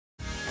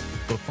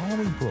The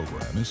following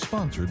program is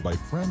sponsored by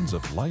Friends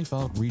of Life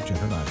Outreach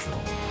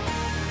International.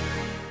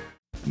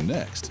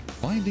 Next,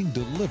 finding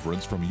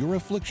deliverance from your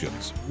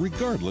afflictions,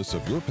 regardless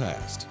of your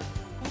past.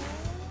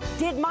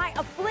 Did my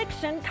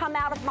affliction come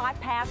out of my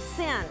past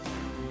sin?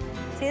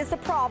 See, it's a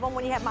problem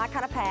when you have my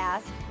kind of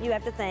past. You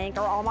have to think,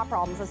 are all my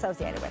problems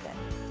associated with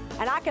it?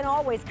 And I can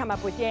always come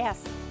up with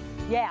yes.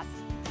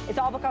 It's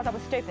all because I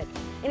was stupid.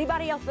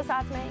 Anybody else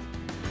besides me?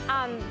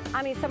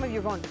 I mean, some of you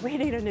are going, we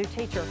need a new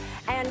teacher.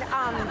 And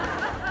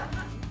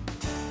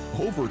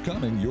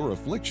Overcoming your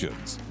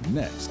afflictions,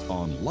 next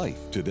on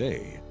Life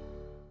Today.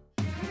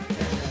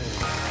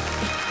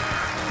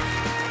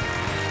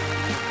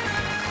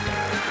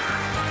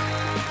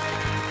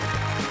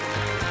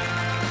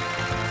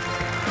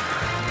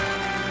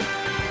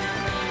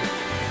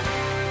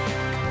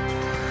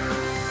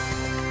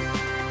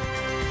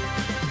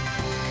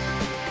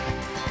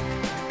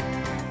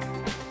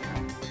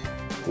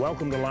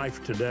 Welcome to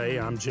Life Today.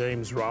 I'm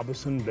James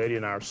Robinson. Betty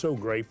and I are so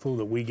grateful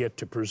that we get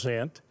to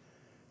present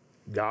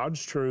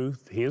God's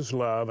truth, His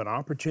love, and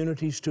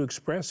opportunities to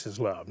express His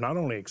love. Not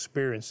only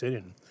experience it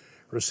and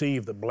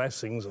receive the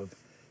blessings of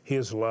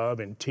His love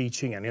and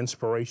teaching and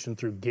inspiration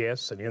through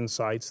guests and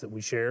insights that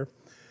we share,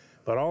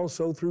 but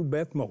also through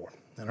Beth Moore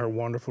and her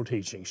wonderful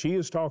teaching. She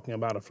is talking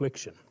about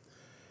affliction,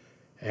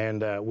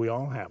 and we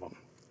all have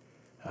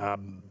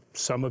them.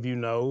 Some of you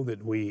know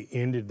that we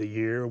ended the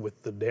year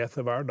with the death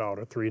of our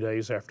daughter 3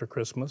 days after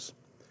Christmas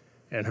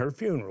and her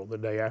funeral the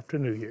day after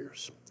New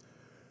Year's.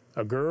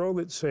 A girl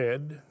that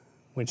said,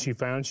 when she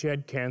found she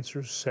had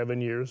cancer 7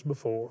 years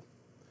before,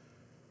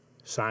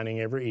 signing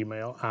every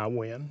email, I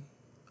win,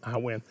 I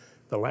win.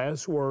 The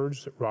last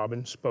words that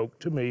Robin spoke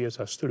to me as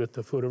I stood at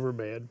the foot of her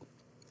bed,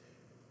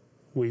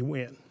 we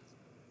win.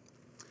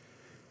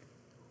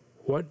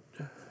 What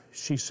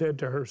she said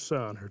to her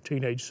son, her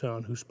teenage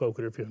son who spoke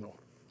at her funeral,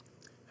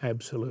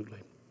 absolutely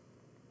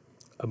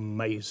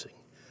amazing.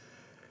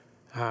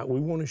 We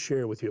want to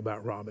share with you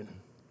about Robin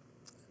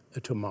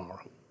tomorrow.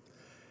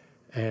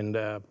 And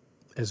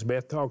as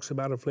Beth talks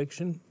about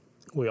affliction,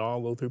 we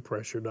all go through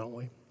pressure, don't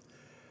we?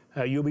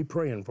 You'll be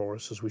praying for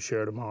us as we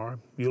share tomorrow.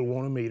 You'll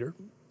want to meet her.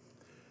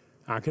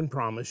 I can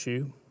promise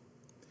you,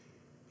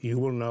 you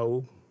will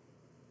know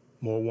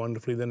more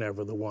wonderfully than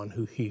ever the one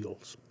who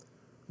heals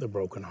the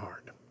broken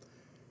heart.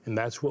 And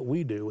that's what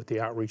we do with the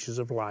outreaches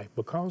of life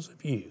because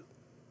of you.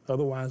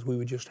 Otherwise, we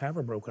would just have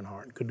a broken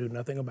heart and could do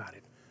nothing about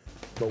it.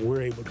 But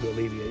we're able to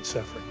alleviate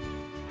suffering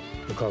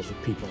because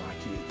of people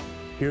like you.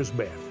 Here's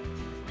Beth.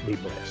 Be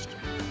blessed.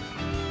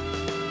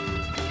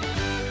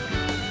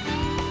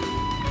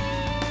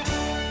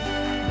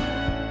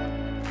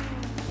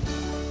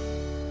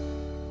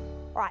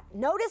 all right,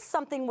 notice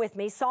something with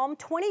me. Psalm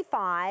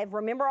 25,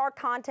 remember our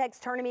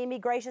context, turn to me and be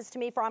gracious to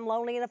me, for I'm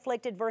lonely and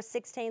afflicted. Verse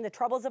 16, the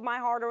troubles of my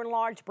heart are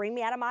enlarged, bring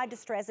me out of my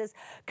distresses.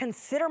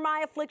 Consider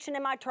my affliction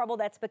and my trouble.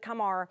 That's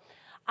become our,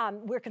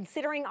 we're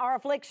considering our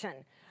affliction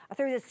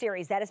through this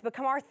series. That has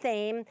become our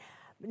theme.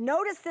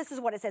 Notice this is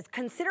what it says,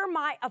 consider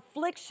my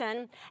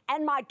affliction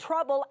and my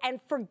trouble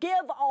and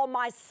forgive all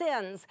my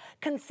sins.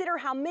 Consider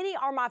how many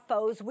are my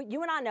foes.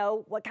 You and I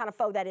know what kind of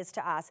foe that is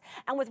to us.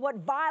 And with what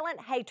violent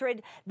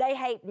hatred they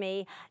hate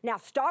me. Now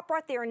stop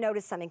right there and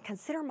notice something.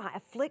 Consider my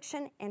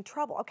affliction and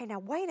trouble. Okay, now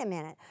wait a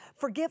minute.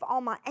 Forgive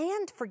all my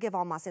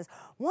sins.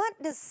 What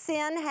does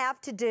sin have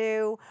to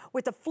do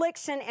with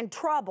affliction and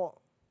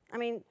trouble? I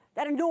mean,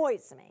 that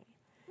annoys me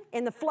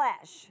in the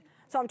flesh.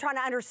 So I'm trying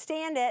to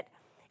understand it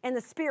in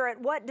the spirit.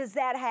 What does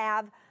that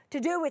have to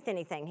do with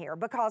anything here?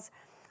 Because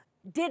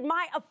did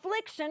my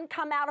affliction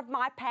come out of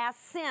my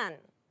past sin?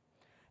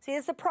 See,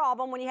 it's a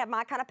problem when you have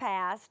my kind of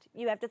past.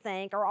 You have to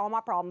think, are all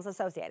my problems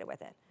associated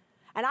with it?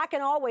 And I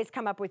can always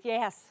come up with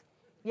yes.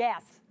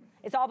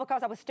 It's all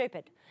because I was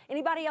stupid.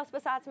 Anybody else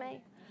besides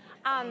me?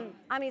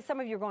 I mean, some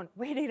of you are going,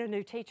 we need a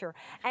new teacher.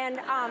 And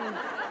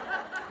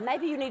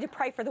maybe you need to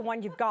pray for the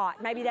one you've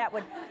got. Maybe that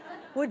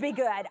would be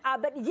good.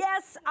 But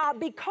yes,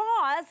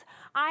 because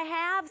I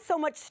have so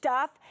much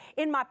stuff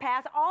in my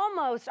past,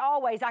 almost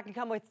always I can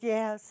come with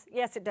yes,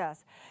 it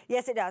does.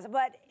 Yes, it does.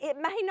 But it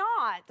may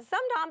not.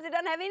 Sometimes it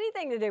doesn't have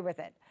anything to do with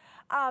it.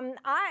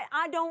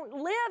 I don't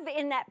live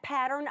in that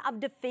pattern of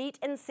defeat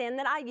and sin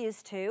that I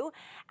used to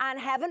and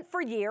haven't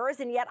for years,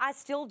 and yet I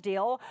still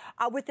deal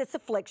with this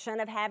affliction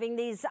of having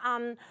these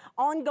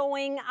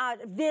ongoing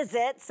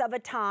visits of a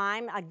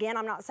time. Again,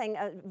 I'm not saying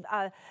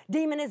a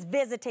demon is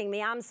visiting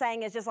me. I'm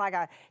saying it's just like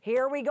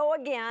here we go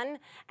again,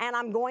 and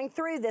I'm going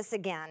through this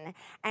again.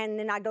 And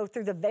then I go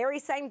through the very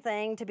same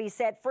thing to be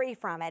set free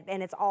from it,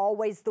 and it's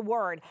always the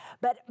Word.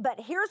 But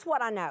here's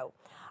what I know.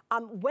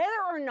 Whether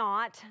or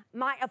not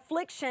my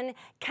affliction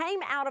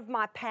came out of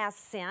my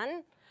past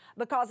sin,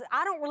 because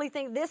I don't really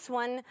think this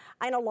one,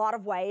 in a lot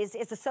of ways,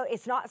 it's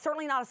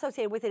certainly not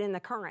associated with it in the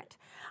current.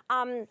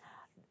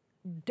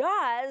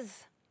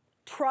 Does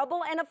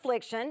trouble and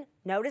affliction,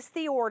 notice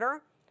the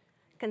order,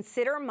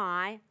 consider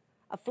my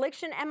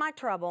affliction and my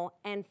trouble,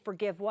 and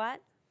forgive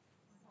what?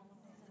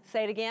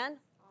 Say it again.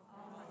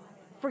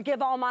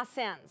 Forgive all my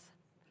sins.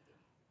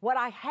 What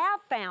I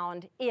have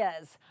found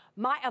is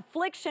my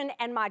affliction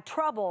and my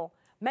trouble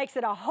makes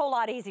it a whole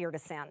lot easier to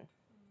sin.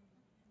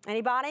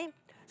 Anybody?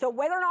 So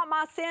whether or not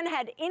my sin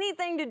had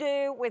anything to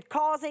do with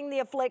causing the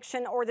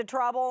affliction or the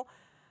trouble,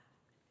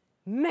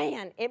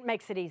 man, it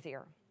makes it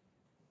easier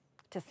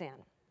to sin,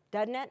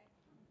 doesn't it?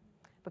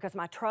 Because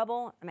my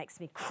trouble, it makes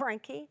me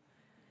cranky,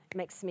 it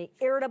makes me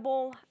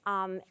irritable,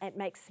 it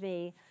makes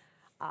me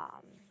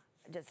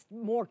just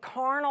more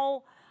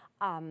carnal.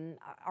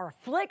 Our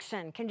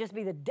affliction can just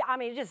be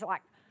it's just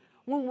like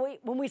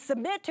when we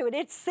submit to it,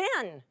 it's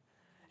sin.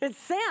 It's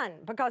sin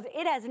because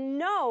it has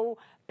no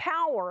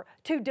power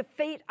to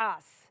defeat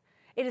us.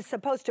 It is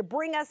supposed to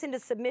bring us into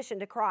submission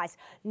to Christ,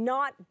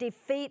 not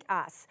defeat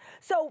us.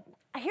 So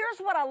here's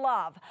what I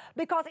love,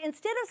 because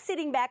instead of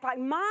sitting back, like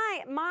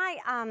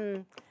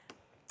my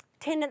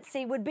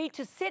tendency would be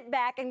to sit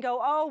back and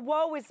go, oh,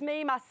 woe is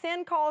me, my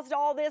sin caused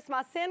all this,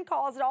 my sin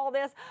caused all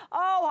this,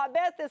 oh, I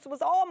bet this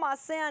was all my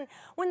sin.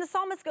 When the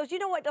psalmist goes, you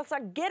know what, just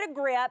like get a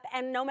grip,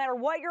 and no matter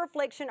what your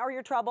affliction or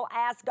your trouble,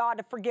 ask God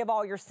to forgive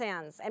all your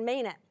sins, and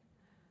mean it.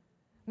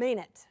 Mean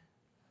it.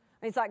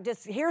 It's like,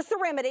 just here's the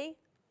remedy.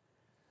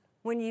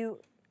 When you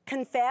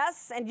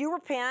confess and you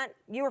repent,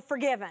 you are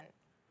forgiven.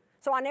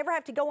 So I never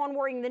have to go on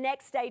worrying the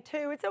next day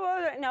too. It's,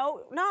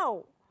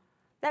 no,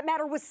 that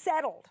matter was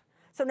settled.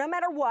 So no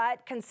matter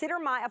what, consider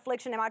my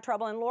affliction and my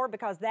trouble in the Lord,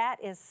 because that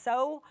is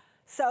so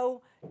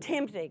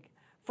tempting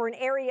for an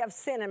area of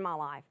sin in my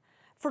life.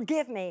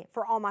 Forgive me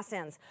for all my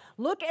sins.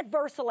 Look at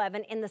verse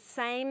 11 in the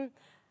same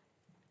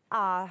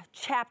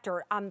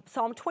chapter,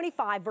 Psalm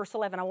 25, verse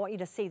 11. I want you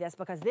to see this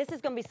because this is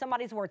going to be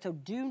somebody's word, so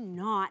do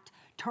not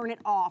turn it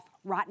off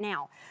right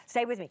now.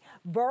 Stay with me.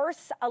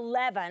 Verse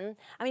 11,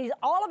 he's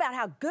all about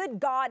how good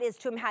God is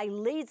to him, how he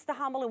leads the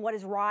humble in what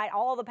is right,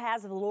 all the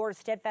paths of the Lord,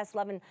 steadfast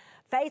love and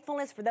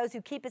faithfulness for those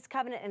who keep his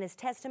covenant and his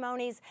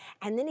testimonies.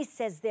 And then he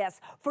says this,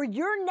 for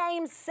your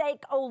name's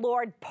sake, O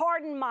Lord,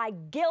 pardon my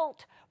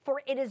guilt,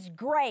 for it is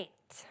great.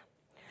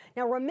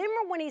 Now,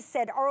 remember when he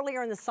said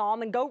earlier in the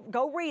psalm, and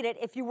go read it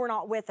if you were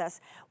not with us,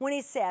 when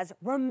he says,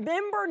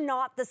 remember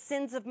not the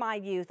sins of my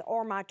youth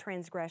or my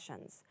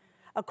transgressions.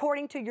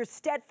 According to your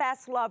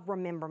steadfast love,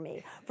 remember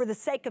me. For the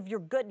sake of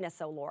your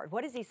goodness, O Lord.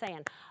 What is he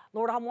saying?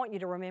 Lord, I want you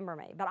to remember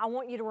me, but I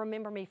want you to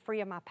remember me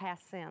free of my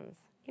past sins.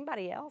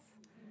 Anybody else?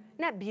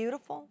 Isn't that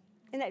beautiful?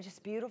 Isn't that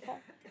just beautiful?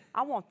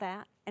 I want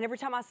that. And every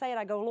time I say it,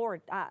 I go, Lord,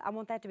 I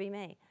want that to be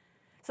me.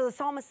 So the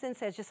psalmist then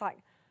says, just like,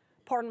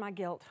 pardon my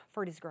guilt,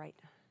 for it is great.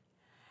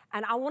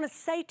 And I want to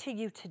say to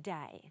you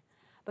today,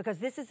 because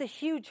this is a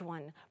huge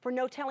one, for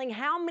no telling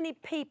how many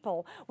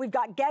people we've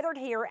got gathered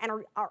here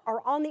and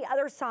are on the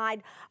other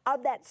side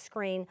of that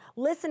screen.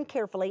 Listen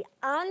carefully.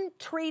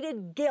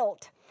 Untreated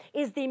guilt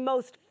is the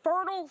most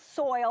fertile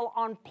soil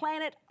on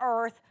planet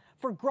Earth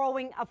for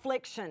growing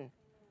affliction.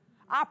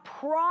 I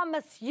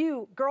promise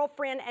you,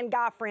 girlfriend and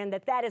guy friend,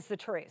 that is the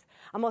truth.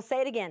 I'm going to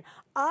say it again.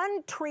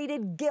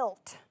 Untreated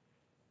guilt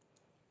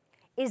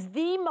is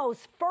the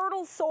most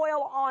fertile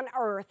soil on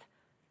earth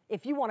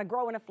if you want to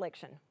grow in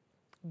affliction.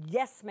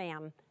 Yes,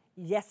 ma'am.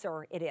 Yes,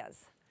 sir, it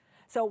is.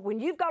 So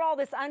when you've got all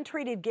this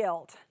untreated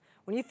guilt,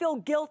 when you feel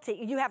guilty,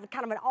 you have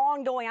kind of an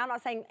ongoing, I'm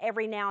not saying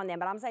every now and then,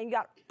 but I'm saying you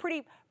got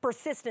pretty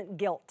persistent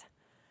guilt,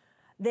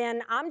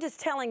 then I'm just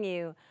telling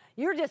you,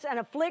 you're just an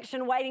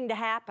affliction waiting to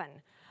happen,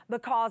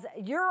 because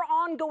your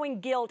ongoing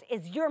guilt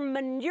is your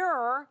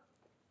manure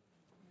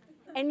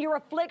and your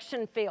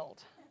affliction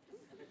field.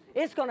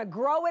 It's going to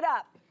grow it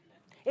up.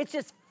 It's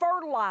just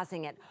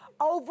fertilizing it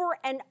over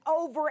and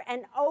over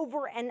and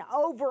over and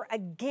over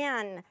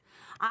again.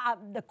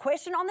 The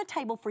question on the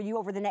table for you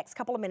over the next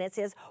couple of minutes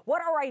is,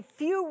 what are a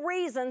few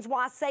reasons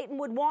why Satan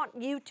would want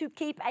you to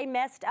keep a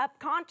messed up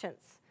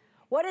conscience?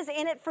 What is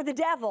in it for the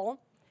devil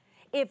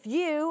if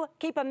you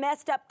keep a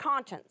messed up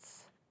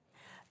conscience?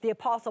 The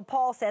Apostle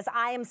Paul says,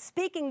 I am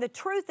speaking the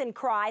truth in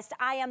Christ.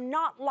 I am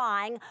not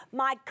lying.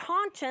 My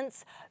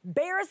conscience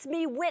bears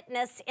me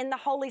witness in the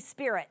Holy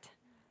Spirit.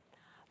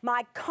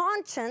 My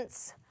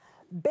conscience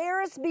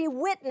bears me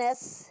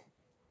witness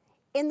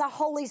in the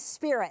Holy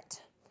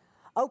Spirit.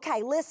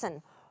 Okay,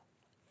 listen.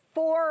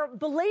 For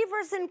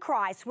believers in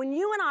Christ, when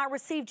you and I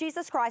receive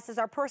Jesus Christ as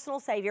our personal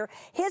Savior,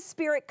 His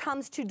Spirit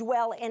comes to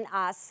dwell in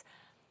us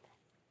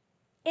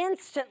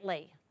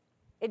instantly.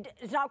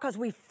 It's not because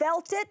we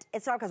felt it.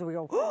 It's not because we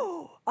go,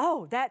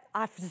 oh,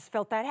 I just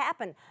felt that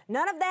happen.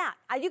 None of that.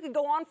 You could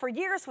go on for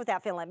years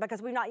without feeling it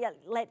because we've not yet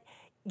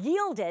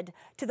yielded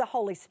to the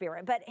Holy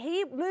Spirit. But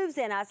He moves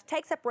in us,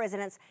 takes up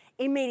residence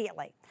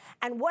immediately.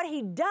 And what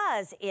He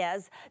does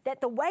is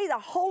that the way the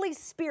Holy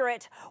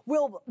Spirit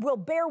will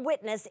bear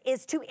witness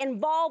is to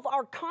involve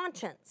our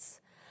conscience.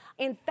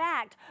 In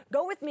fact,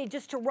 go with me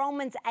just to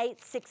Romans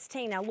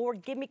 8:16. Now,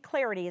 Lord, give me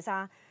clarity as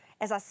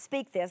I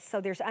speak this, so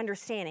there's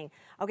understanding.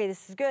 Okay,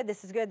 this is good,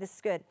 this is good, this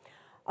is good.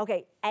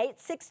 Okay,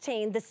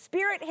 8:16, the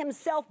Spirit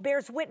Himself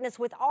bears witness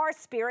with our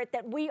spirit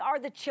that we are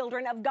the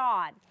children of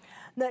God.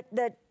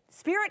 The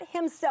Spirit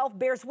Himself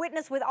bears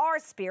witness with our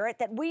spirit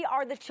that we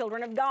are the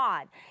children of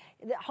God.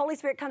 The Holy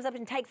Spirit comes up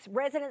and takes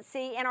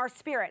residency in our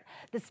spirit.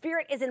 The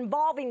Spirit is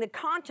involving the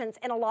conscience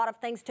in a lot of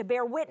things to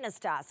bear witness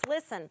to us.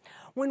 Listen,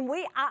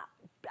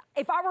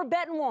 if I were a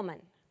betting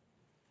woman,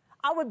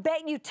 I would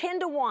bet you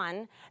 10 to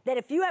 1 that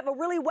if you have a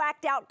really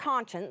whacked out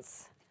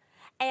conscience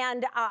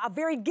and a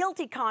very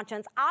guilty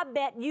conscience, I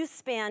bet you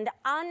spend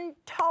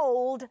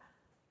untold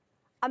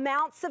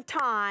amounts of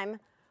time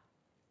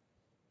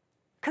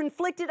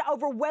conflicted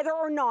over whether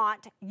or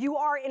not you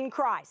are in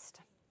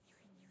Christ.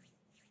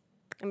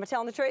 Am I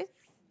telling the truth?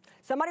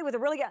 Somebody with a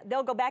really,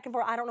 they'll go back and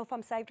forth, I don't know if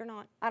I'm saved or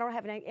not. I don't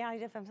have any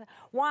idea if I'm saved.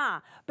 Why?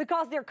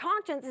 Because their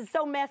conscience is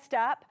so messed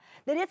up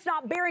that it's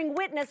not bearing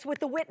witness with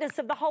the witness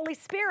of the Holy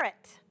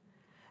Spirit.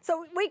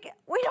 So we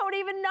don't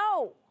even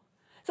know.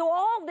 So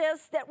all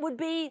this that would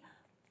be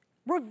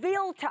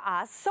revealed to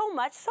us, so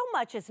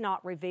much is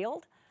not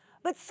revealed,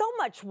 but so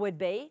much would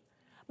be.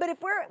 But if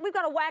we've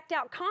got a whacked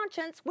out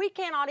conscience, we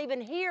cannot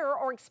even hear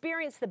or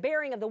experience the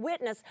bearing of the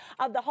witness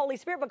of the Holy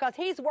Spirit because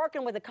He's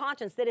working with a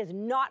conscience that is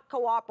not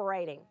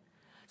cooperating.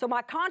 So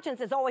my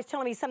conscience is always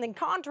telling me something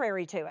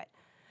contrary to it.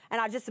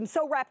 And I just am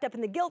so wrapped up in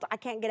the guilt, I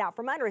can't get out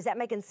from under. Is that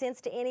making sense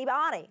to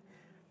anybody?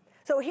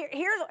 So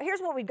here's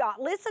what we've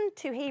got. Listen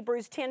to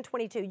Hebrews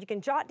 10:22. You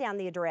can jot down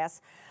the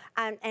address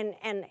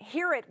and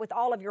hear it with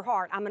all of your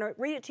heart. I'm going to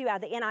read it to you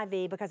out of the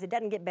NIV because it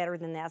doesn't get better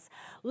than this.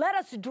 Let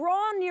us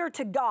draw near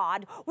to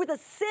God with a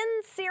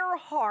sincere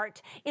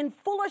heart in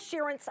full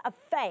assurance of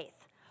faith.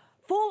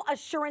 Full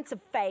assurance of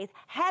faith,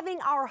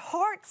 having our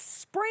hearts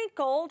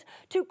sprinkled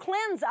to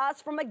cleanse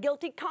us from a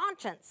guilty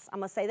conscience. I'm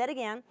going to say that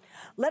again.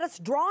 Let us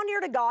draw near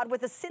to God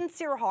with a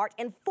sincere heart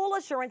and full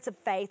assurance of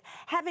faith,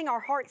 having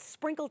our hearts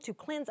sprinkled to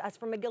cleanse us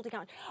from a guilty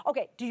conscience.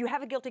 Okay, do you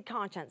have a guilty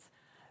conscience?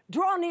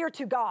 Draw near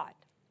to God.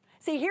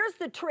 See, here's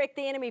the trick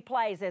the enemy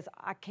plays is,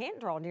 I can't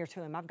draw near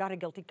to Him. I've got a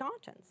guilty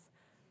conscience.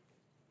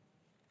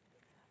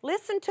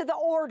 Listen to the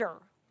order.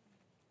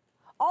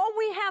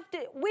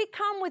 We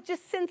come with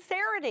just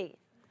sincerity.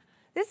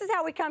 This is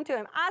how we come to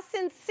Him. I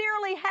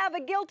sincerely have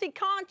a guilty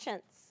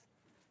conscience.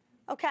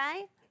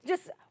 Okay?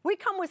 We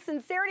come with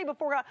sincerity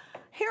before God.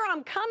 Here,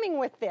 I'm coming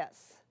with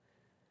this.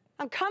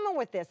 I'm coming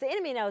with this. The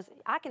enemy knows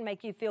I can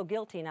make you feel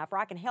guilty enough, or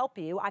I can help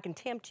you, I can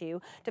tempt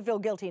you to feel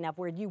guilty enough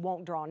where you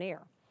won't draw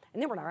near.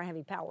 And then we're not going to have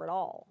any power at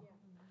all.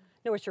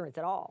 No assurance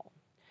at all.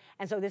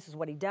 And so this is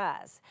what he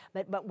does.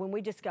 But when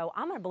we just go,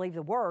 I'm going to believe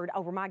the word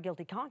over my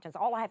guilty conscience,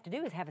 all I have to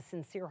do is have a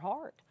sincere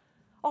heart.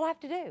 All I have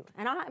to do.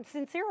 And I'm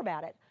sincere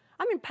about it.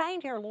 I'm in pain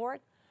here, Lord.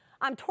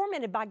 I'm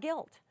tormented by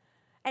guilt.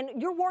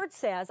 And your word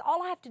says,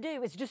 all I have to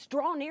do is just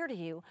draw near to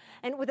you.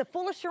 And with a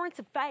full assurance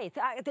of faith,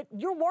 that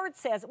your word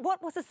says,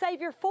 what was the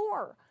Savior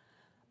for?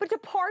 But to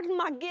pardon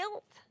my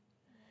guilt.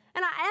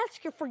 And I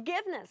ask your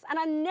forgiveness. And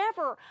I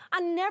never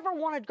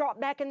want to drop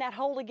back in that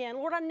hole again.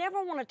 Lord, I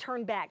never want to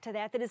turn back to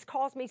that has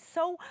caused me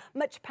so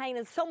much pain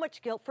and so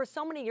much guilt for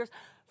so many years.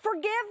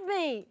 Forgive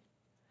me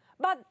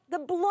by the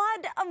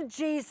blood of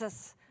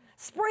Jesus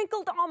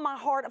sprinkled on my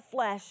heart of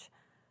flesh.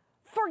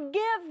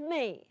 Forgive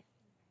me.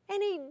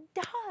 And He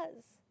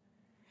does.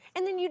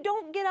 And then you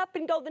don't get up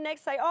and go the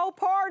next day, oh,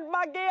 pardon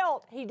my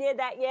guilt. He did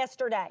that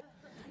yesterday.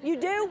 You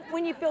do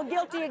when you feel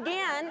guilty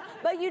again,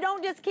 but you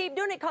don't just keep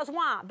doing it because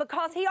why?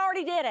 Because He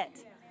already did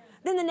it.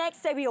 Then the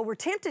next day we're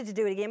tempted to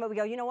do it again, but we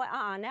go, you know what?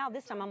 Now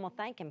this time I'm going to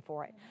thank Him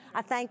for it.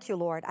 I thank you,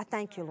 Lord. I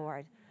thank you,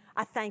 Lord.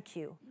 I thank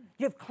you.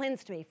 You have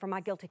cleansed me from my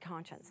guilty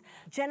conscience.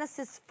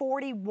 Genesis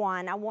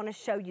 41, I want to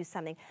show you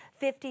something,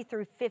 50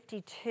 through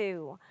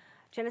 52.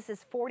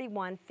 Genesis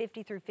 41,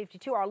 50 through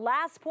 52. Our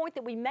last point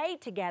that we made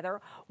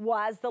together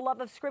was the love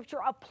of Scripture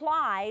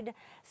applied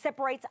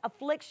separates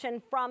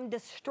affliction from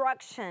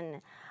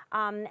destruction.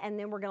 And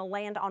then we're going to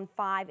land on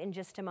 5 in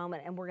just a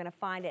moment, and we're going to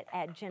find it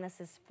at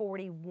Genesis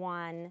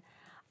 41,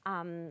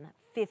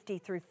 50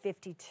 through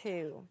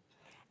 52.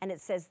 And it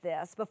says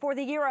this, before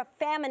the year of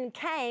famine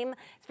came,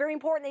 it's very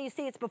important that you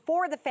see it's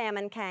before the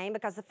famine came,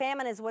 because the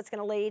famine is what's going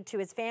to lead to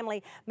his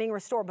family being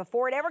restored.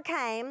 Before it ever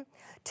came,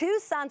 2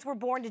 sons were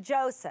born to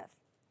Joseph.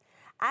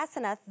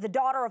 Asenath, the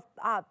daughter of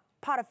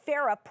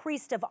Potipharah,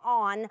 priest of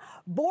On,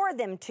 bore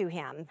them to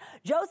him.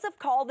 Joseph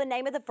called the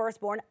name of the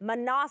firstborn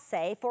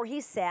Manasseh, for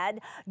he said,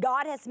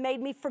 God has made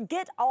me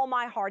forget all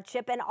my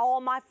hardship and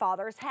all my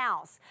father's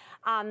house.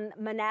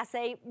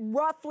 Manasseh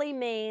roughly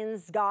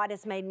means God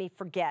has made me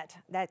forget.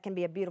 That can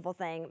be a beautiful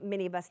thing.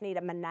 Many of us need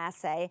a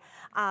Manasseh.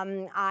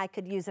 I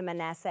could use a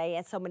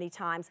Manasseh so many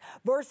times.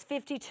 Verse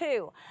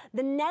 52,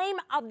 the name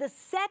of the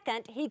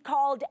second he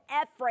called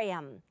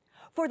Ephraim.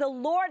 For the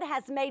Lord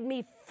has made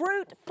me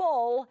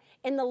fruitful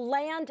in the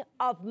land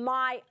of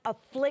my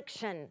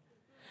affliction.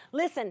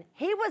 Listen,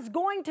 He was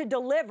going to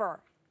deliver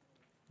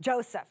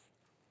Joseph,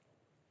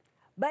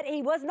 but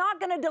He was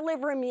not going to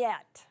deliver him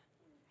yet.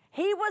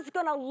 He was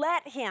going to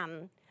let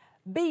him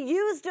be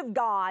used of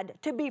God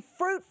to be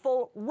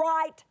fruitful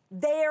right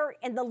there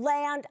in the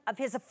land of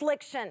his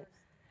affliction.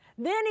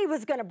 Then He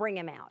was going to bring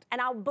him out.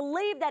 And I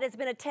believe that has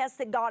been a test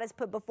that God has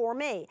put before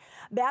me.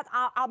 Beth,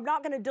 I'm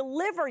not going to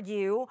deliver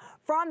you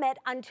from it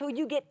until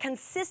you get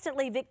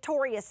consistently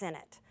victorious in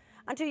it.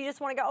 until you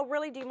just want to go, oh,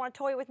 really? Do you want to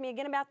toy with me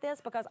again about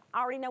this? Because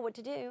I already know what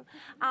to do.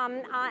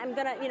 I'm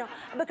going to,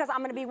 because I'm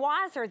going to be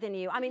wiser than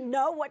you. I mean,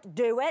 know what to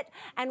do it.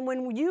 And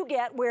when you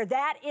get where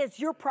that is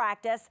your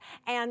practice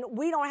and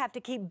we don't have to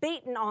keep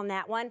beating on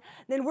that one,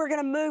 then we're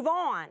going to move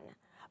on.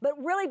 But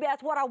really,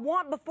 Beth, what I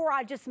want before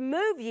I just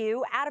move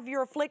you out of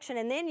your affliction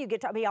and then you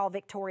get to be all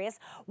victorious,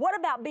 what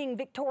about being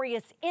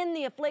victorious in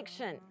the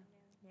affliction?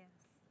 Yes.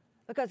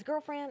 Because,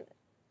 girlfriend,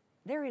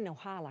 there ain't no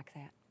high like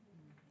that.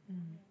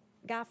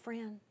 Guy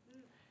friend,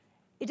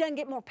 it doesn't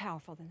get more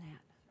powerful than that.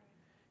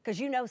 Because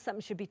you know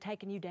something should be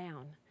taking you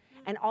down.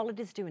 And all it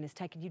is doing is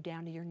taking you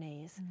down to your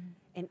knees.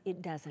 And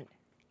it doesn't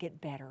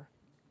get better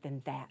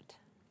than that.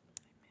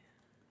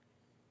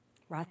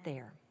 Right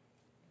there.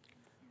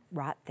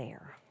 Right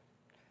there.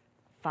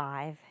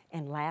 5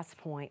 and last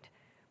point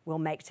we'll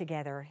make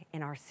together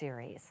in our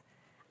series.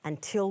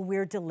 Until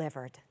we're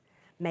delivered,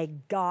 may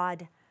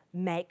God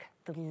make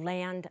the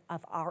land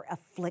of our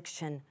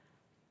affliction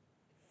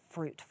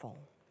fruitful.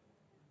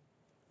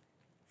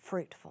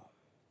 Fruitful.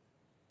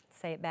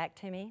 Say it back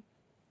to me.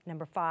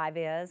 Number 5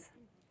 is,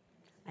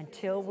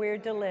 until we're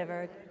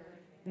delivered,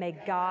 may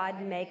God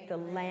make the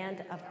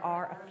land of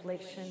our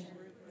affliction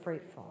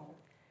fruitful.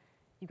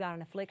 You got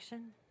an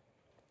affliction?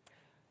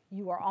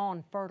 You are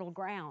on fertile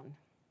ground.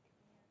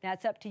 Now,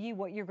 it's up to you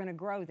what you're going to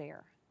grow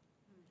there.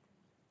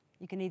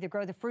 You can either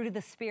grow the fruit of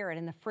the Spirit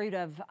and the fruit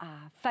of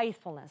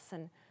faithfulness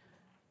and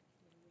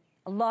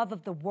a love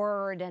of the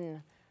Word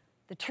and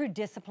the true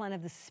discipline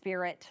of the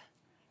Spirit,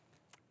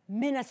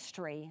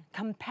 ministry,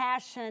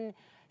 compassion,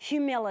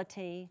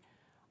 humility,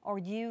 or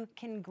you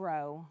can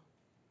grow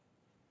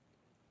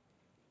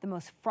the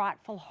most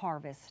frightful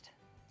harvest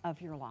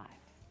of your life.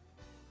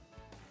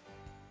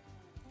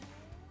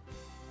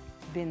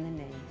 Bend the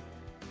knee.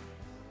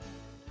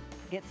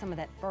 Get some of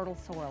that fertile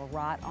soil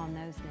right on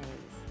those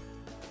knees.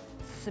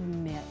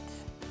 Submit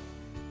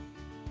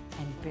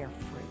and bear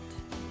fruit.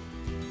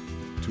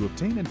 To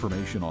obtain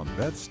information on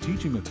Beth's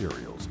teaching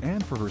materials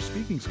and for her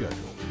speaking schedule,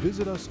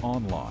 visit us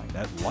online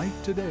at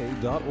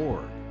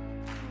lifetoday.org.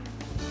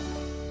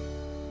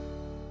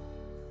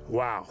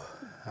 Wow.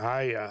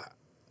 I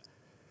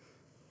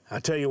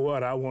tell you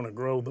what, I want to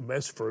grow the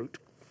best fruit.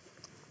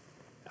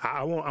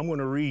 I'm going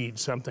to read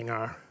something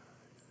our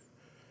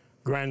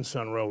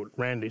grandson wrote,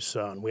 Randy's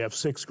son. We have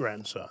 6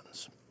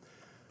 grandsons.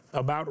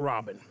 About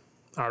Robin,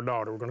 our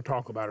daughter. We're going to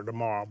talk about her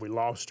tomorrow. We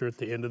lost her at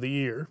the end of the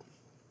year,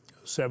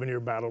 a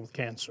 7-year battle with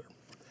cancer.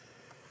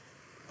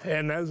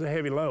 And that was a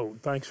heavy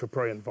load. Thanks for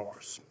praying for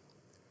us.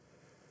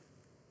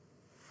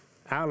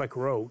 Alec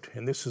wrote,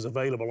 and this is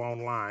available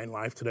online,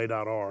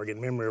 lifetoday.org,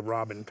 in memory of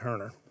Robin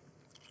Turner,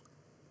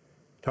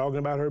 talking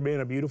about her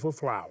being a beautiful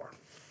flower.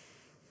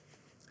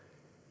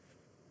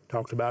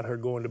 Talked about her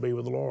going to be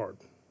with the Lord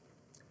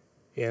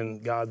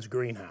in God's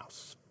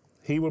greenhouse.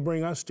 He will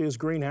bring us to his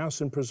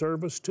greenhouse and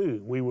preserve us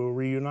too. We will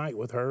reunite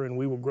with her and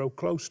we will grow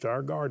close to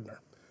our gardener,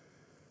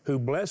 who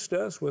blessed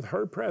us with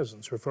her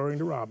presence, referring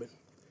to Robin,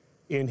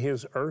 in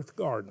his earth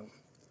garden.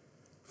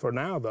 For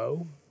now,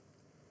 though,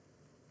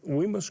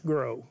 we must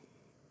grow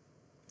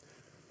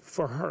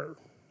for her.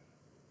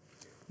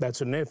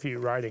 That's a nephew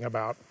writing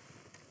about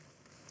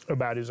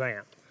his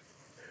aunt.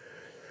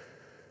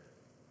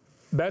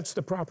 That's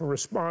the proper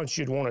response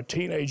you'd want a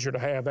teenager to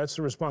have. That's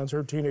the response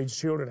her teenage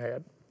children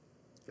had.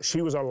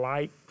 She was a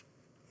light.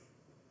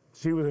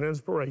 She was an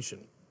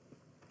inspiration.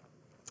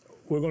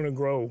 We're going to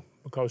grow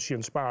because she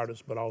inspired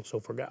us, but also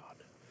for God.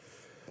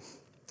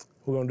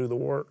 We're going to do the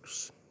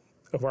works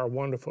of our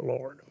wonderful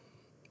Lord.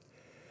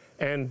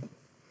 And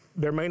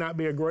there may not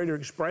be a greater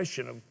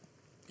expression of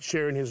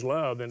sharing his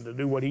love than to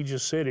do what he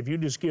just said. If you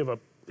just give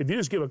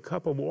a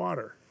cup of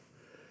water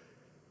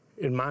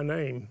in my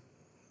name,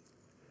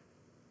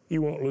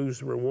 you won't lose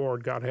the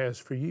reward God has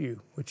for you,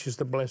 which is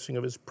the blessing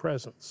of his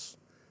presence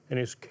and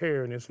his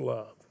care and his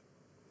love.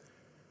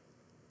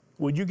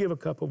 Would you give a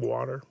cup of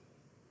water?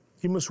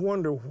 You must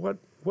wonder, what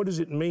does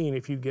it mean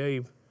if you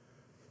gave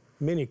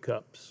many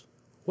cups?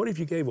 What if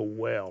you gave a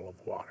well of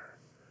water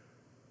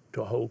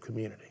to a whole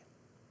community?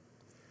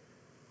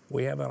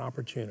 We have an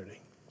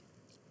opportunity.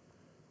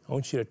 I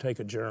want you to take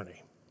a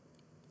journey,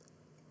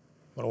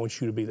 but I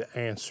want you to be the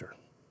answer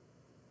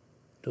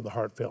to the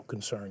heartfelt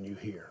concern you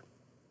hear.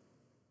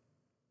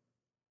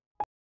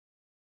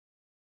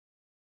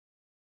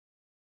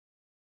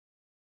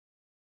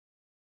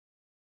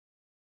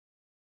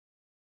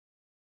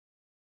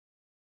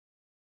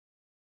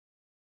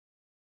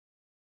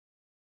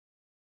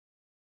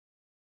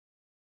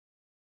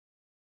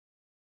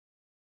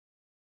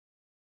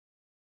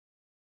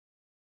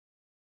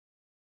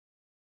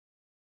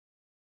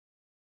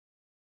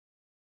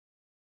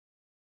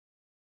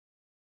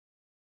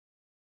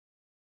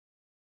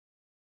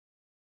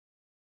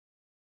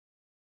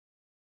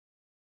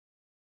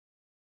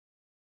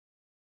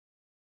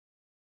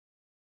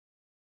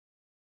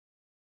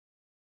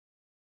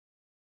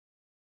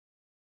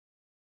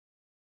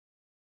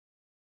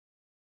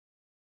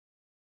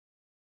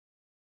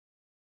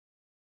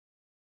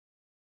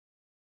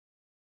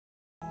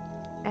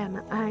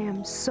 And I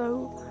am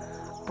so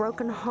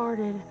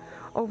brokenhearted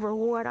over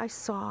what I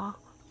saw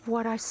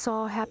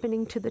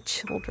happening to the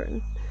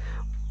children.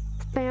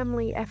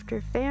 Family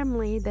after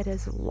family that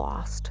has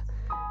lost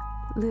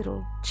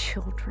little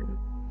children.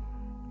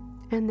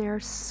 And they're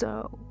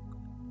so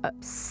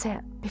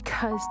upset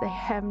because they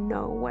have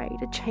no way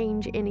to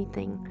change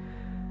anything.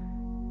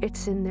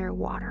 It's in their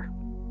water.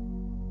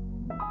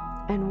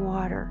 And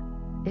water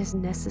is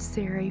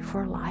necessary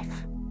for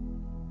life.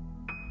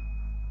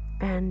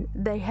 And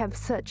they have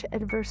such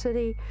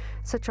adversity,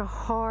 such a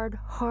hard,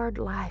 hard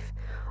life,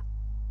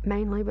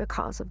 mainly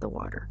because of the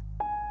water.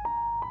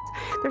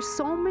 There's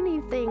so many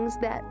things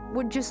that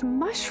would just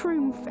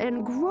mushroom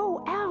and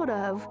grow out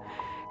of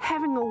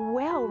having a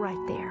well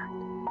right there,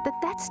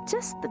 that's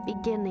just the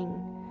beginning.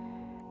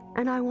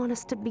 And I want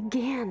us to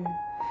begin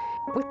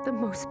with the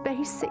most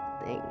basic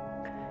thing,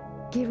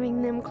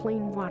 giving them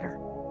clean water.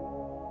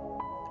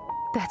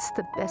 That's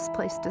the best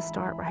place to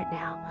start right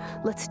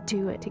now. Let's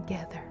do it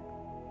together.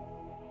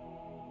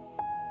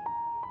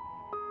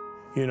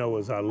 You know,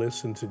 as I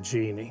listened to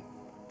Jeannie,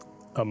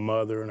 a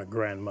mother and a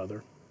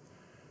grandmother,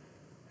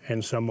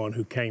 and someone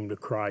who came to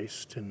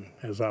Christ, and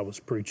as I was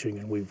preaching,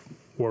 and we've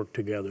worked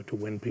together to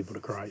win people to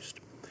Christ,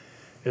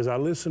 as I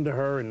listen to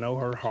her and know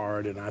her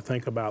heart, and I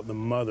think about the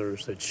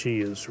mothers that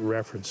she is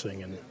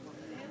referencing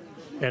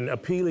and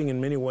appealing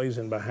in many ways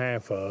in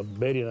behalf of,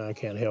 Betty and I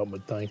can't help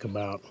but think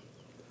about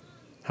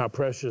how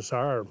precious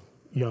our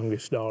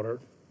youngest daughter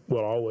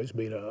will always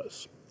be to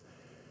us.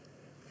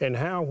 And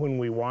how when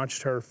we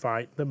watched her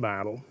fight the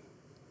battle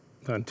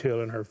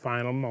until in her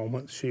final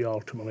moments she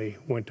ultimately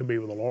went to be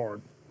with the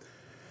Lord,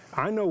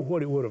 I know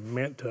what it would have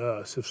meant to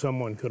us if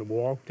someone could have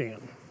walked in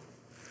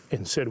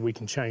and said we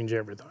can change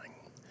everything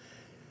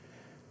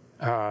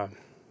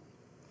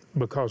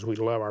because we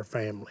love our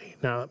family.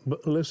 Now,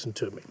 but listen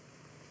to me.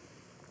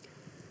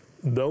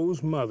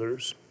 Those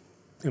mothers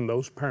and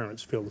those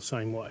parents feel the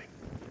same way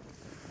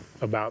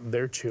about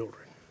their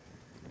children.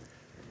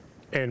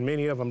 And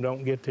many of them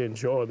don't get to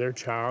enjoy their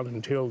child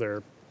until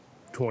they're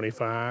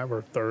 25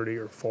 or 30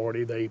 or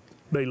 40. They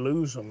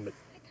lose them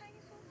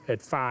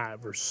at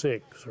 5 or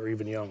 6 or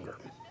even younger.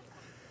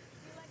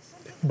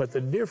 But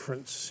the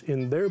difference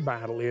in their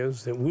battle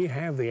is that we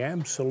have the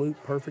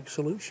absolute perfect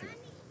solution.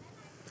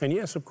 And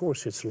yes, of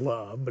course, it's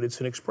love, but it's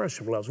an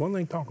expression of love. It's one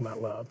thing talking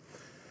about love.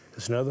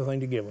 It's another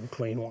thing to give them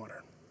clean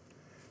water.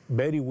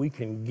 Betty, we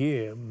can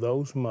give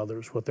those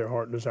mothers what their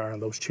heart desires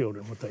and those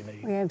children what they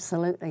need. We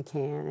absolutely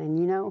can. And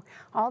you know,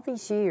 all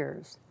these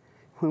years,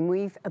 when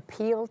we've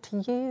appealed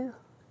to you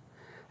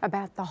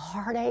about the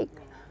heartache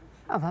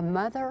of a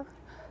mother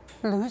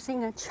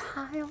losing a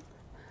child,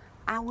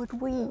 I would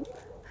weep.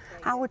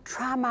 I would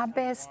try my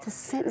best to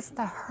sense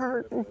the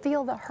hurt and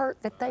feel the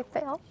hurt that they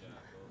felt.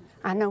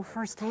 I know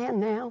firsthand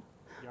now,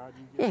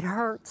 it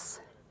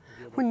hurts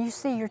when you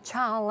see your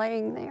child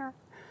laying there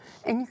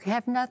and you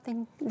have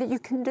nothing that you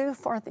can do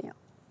for them.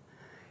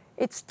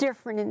 It's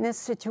different in this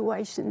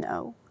situation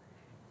though.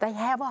 They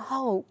have a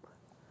hope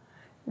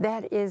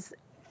that is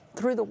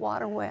through the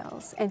water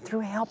wells and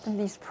through helping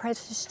these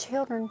precious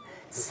children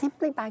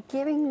simply by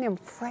giving them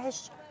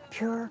fresh,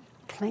 pure,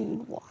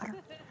 clean water.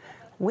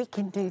 We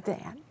can do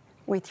that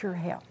with your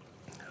help.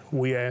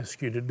 We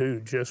ask you to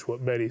do just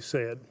what Betty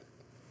said.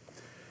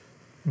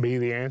 Be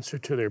the answer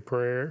to their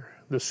prayer,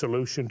 the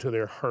solution to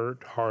their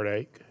hurt,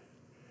 heartache,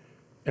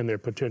 and their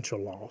potential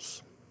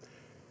loss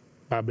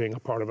by being a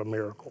part of a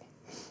miracle.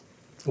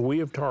 We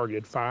have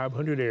targeted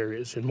 500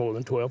 areas in more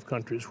than 12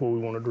 countries where we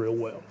want to drill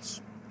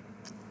wells.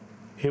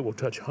 It will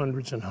touch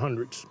hundreds and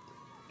hundreds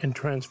and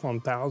transform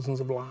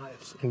thousands of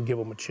lives and give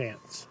them a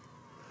chance,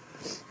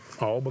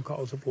 all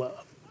because of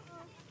love.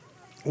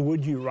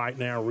 Would you right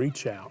now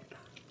reach out,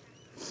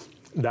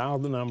 dial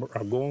the number,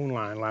 or go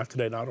online,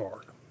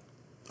 lifetoday.org,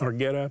 or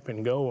get up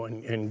and go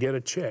and get a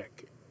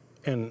check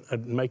and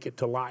make it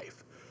to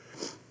Life.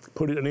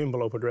 Put it in an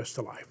envelope addressed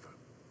to Life.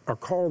 Or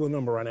call the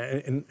number right now,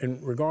 and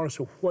regardless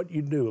of what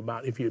you do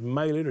about if you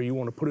mail it or you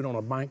want to put it on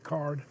a bank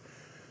card,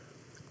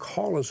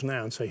 call us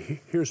now and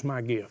say, here's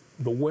my gift.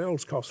 The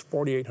wells cost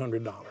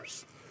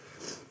 $4,800.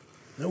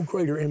 No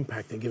greater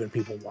impact than giving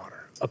people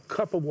water. A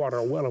cup of water,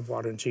 a well of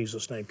water in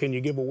Jesus' name. Can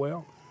you give a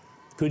well?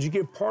 Could you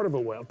give part of a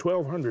well?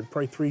 $1,200,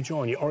 pray 3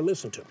 join you. Or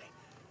listen to me.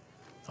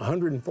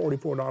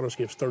 $144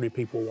 gives 30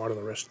 people water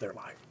the rest of their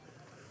life.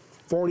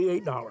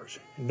 $48,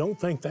 and don't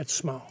think that's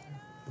small,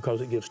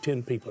 because it gives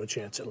 10 people a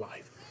chance at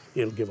life.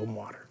 It'll give them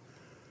water.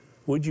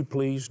 Would you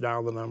please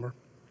dial the number,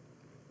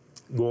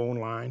 go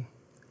online,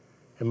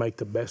 and make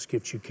the best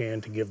gift you can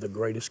to give the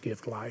greatest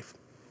gift, life?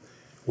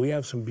 We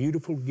have some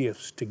beautiful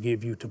gifts to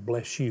give you to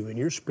bless you in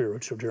your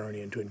spiritual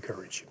journey and to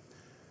encourage you.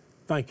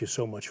 Thank you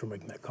so much for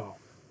making that call.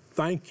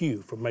 Thank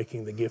you for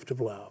making the gift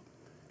of love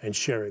and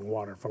sharing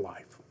water for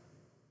life.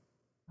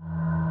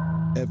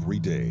 Every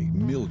day,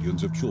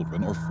 millions of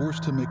children are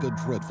forced to make a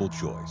dreadful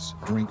choice: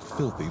 drink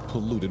filthy,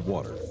 polluted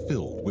water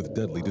filled with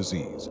deadly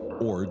disease,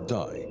 or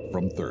die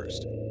from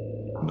thirst.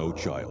 No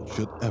child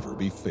should ever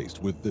be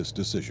faced with this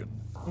decision.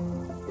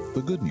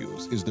 The good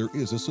news is there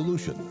is a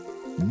solution.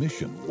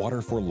 Mission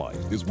Water for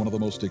Life is one of the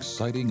most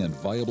exciting and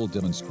viable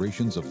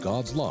demonstrations of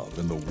God's love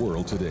in the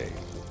world today.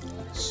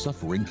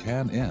 Suffering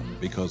can end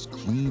because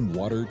clean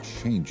water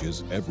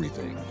changes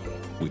everything.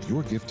 With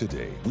your gift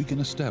today, we can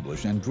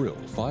establish and drill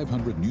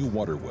 500 new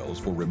water wells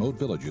for remote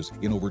villages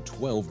in over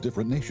 12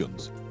 different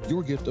nations.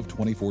 Your gift of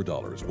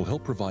 $24 will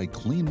help provide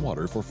clean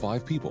water for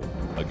 5 people.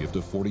 A gift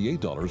of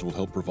 $48 will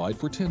help provide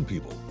for 10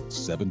 people.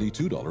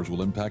 $72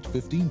 will impact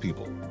 15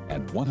 people.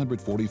 And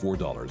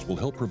 $144 will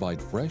help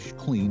provide fresh,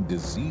 clean,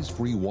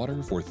 disease-free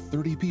water for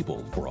 30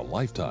 people for a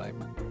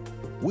lifetime.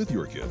 With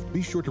your gift,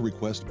 be sure to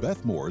request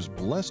Beth Moore's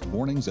Blessed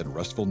Mornings and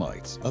Restful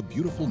Nights, a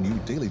beautiful new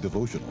daily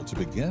devotional to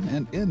begin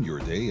and end your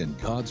day in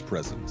God's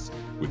presence.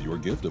 With your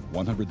gift of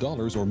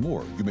 $100 or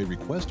more, you may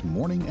request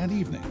Morning and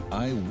Evening,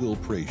 I Will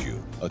Praise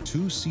You, a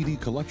 2-CD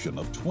collection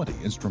of 20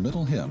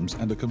 instrumental hymns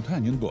and a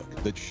companion book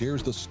that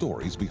shares the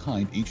stories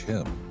behind each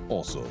hymn.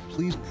 Also,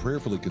 please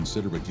prayerfully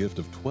consider a gift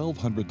of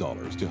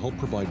 $1,200 to help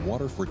provide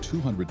water for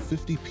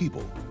 250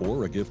 people,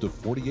 or a gift of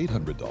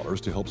 $4,800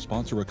 to help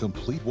sponsor a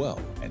complete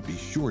well. And be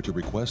sure to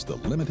request the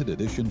limited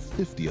edition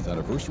 50th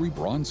anniversary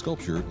bronze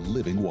sculpture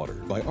Living Water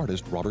by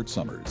artist Robert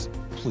Summers.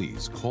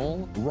 Please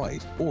call,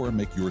 write, or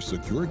make your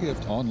secure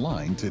gift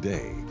online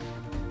today.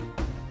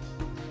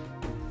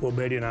 Well,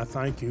 Betty and I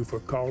thank you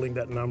for calling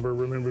that number.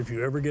 Remember, if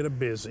you ever get a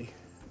busy,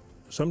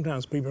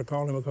 sometimes people are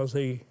calling because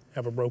they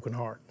have a broken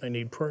heart. They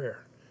need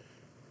prayer.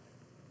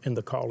 And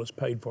the call is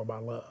paid for by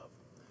love.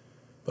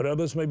 But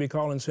others may be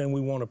calling saying, we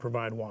want to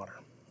provide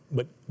water.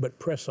 But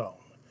press on.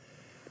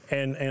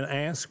 And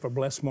ask for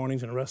Blessed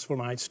Mornings and Restful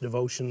Nights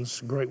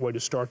devotions. Great way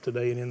to start the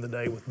day and end the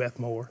day with Beth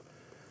Moore.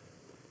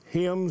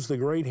 Hymns, the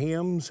great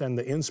hymns, and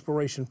the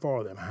inspiration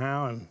for them.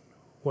 How and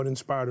what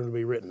inspired them to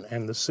be written.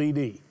 And the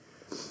CD,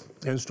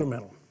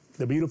 instrumental.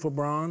 The beautiful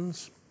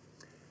bronze,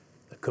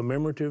 the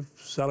commemorative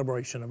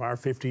celebration of our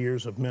 50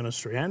 years of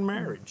ministry and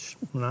marriage.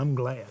 And I'm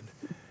glad.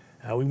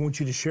 We want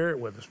you to share it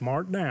with us.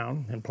 Mark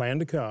down and plan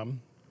to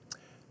come.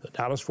 The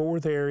Dallas-Fort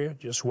Worth area,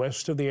 just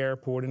west of the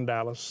airport in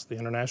Dallas, the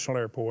international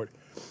airport,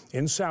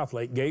 in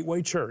Southlake,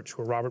 Gateway Church,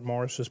 where Robert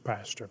Morris is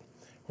pastor,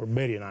 where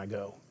Betty and I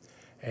go.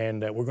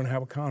 And we're going to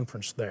have a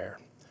conference there,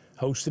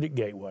 hosted at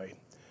Gateway,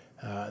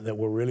 that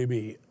will really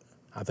be,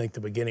 I think,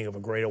 the beginning of a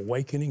great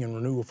awakening and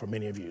renewal for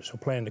many of you. So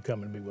plan to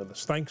come and be with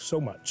us. Thanks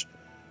so much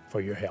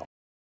for your help.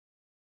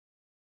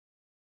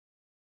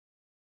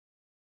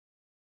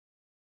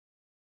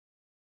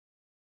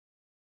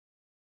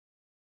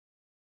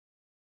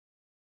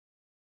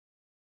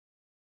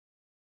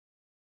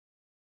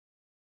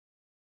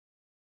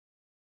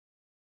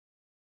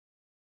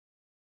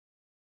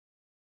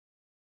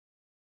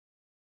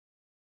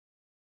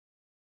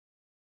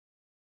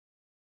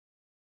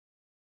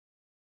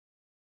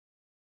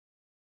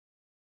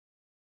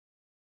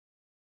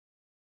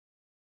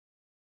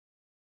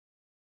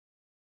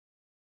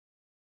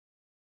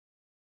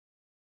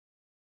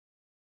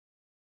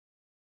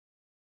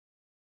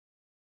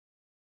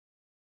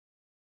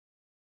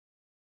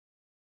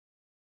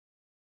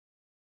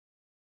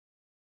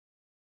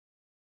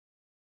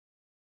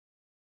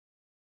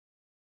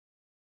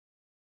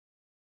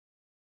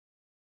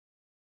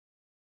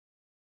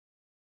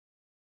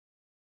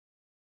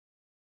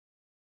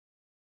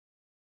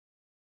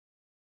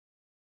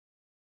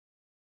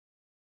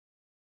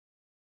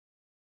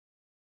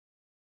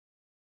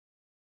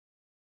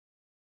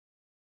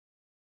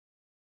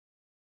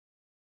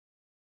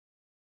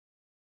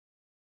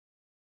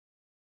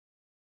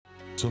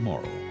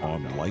 Tomorrow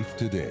on Life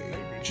Today,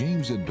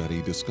 James and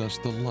Betty discuss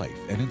the life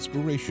and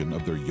inspiration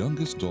of their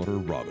youngest daughter,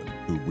 Robin,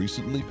 who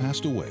recently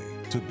passed away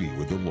to be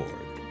with the Lord.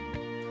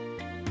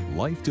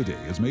 Life Today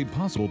is made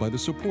possible by the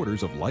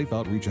supporters of Life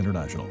Outreach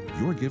International.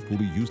 Your gift will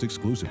be used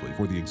exclusively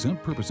for the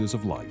exempt purposes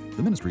of life.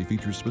 The ministry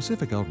features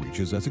specific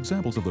outreaches as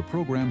examples of the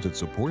programs it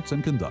supports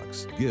and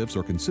conducts. Gifts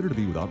are considered to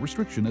be without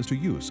restriction as to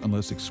use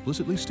unless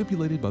explicitly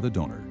stipulated by the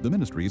donor. The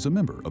ministry is a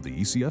member of the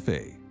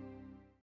ECFA.